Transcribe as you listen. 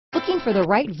Looking for the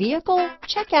right vehicle?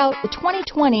 Check out the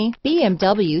 2020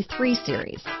 BMW 3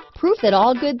 Series. Proof that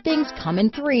all good things come in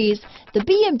threes, the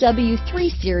BMW 3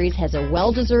 Series has a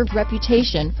well-deserved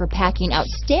reputation for packing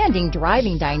outstanding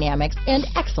driving dynamics and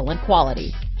excellent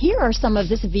quality. Here are some of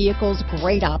this vehicle's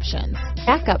great options: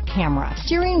 backup camera,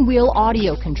 steering wheel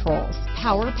audio controls,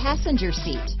 power passenger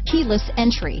seat, keyless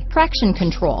entry, traction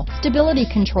control, stability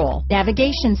control,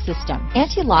 navigation system,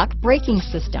 anti-lock braking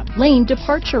system, lane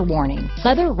departure warning,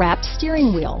 leather-wrapped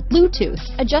steering wheel, Bluetooth,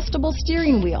 adjustable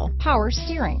steering wheel, power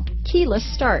steering, keyless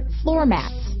start, floor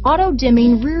mats,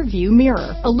 auto-dimming rear view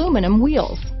mirror, aluminum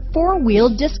wheels,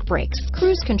 four-wheel disc brakes,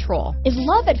 cruise control. Is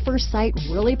love at first sight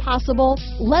really possible?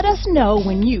 Let us know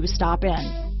when you stop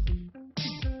in.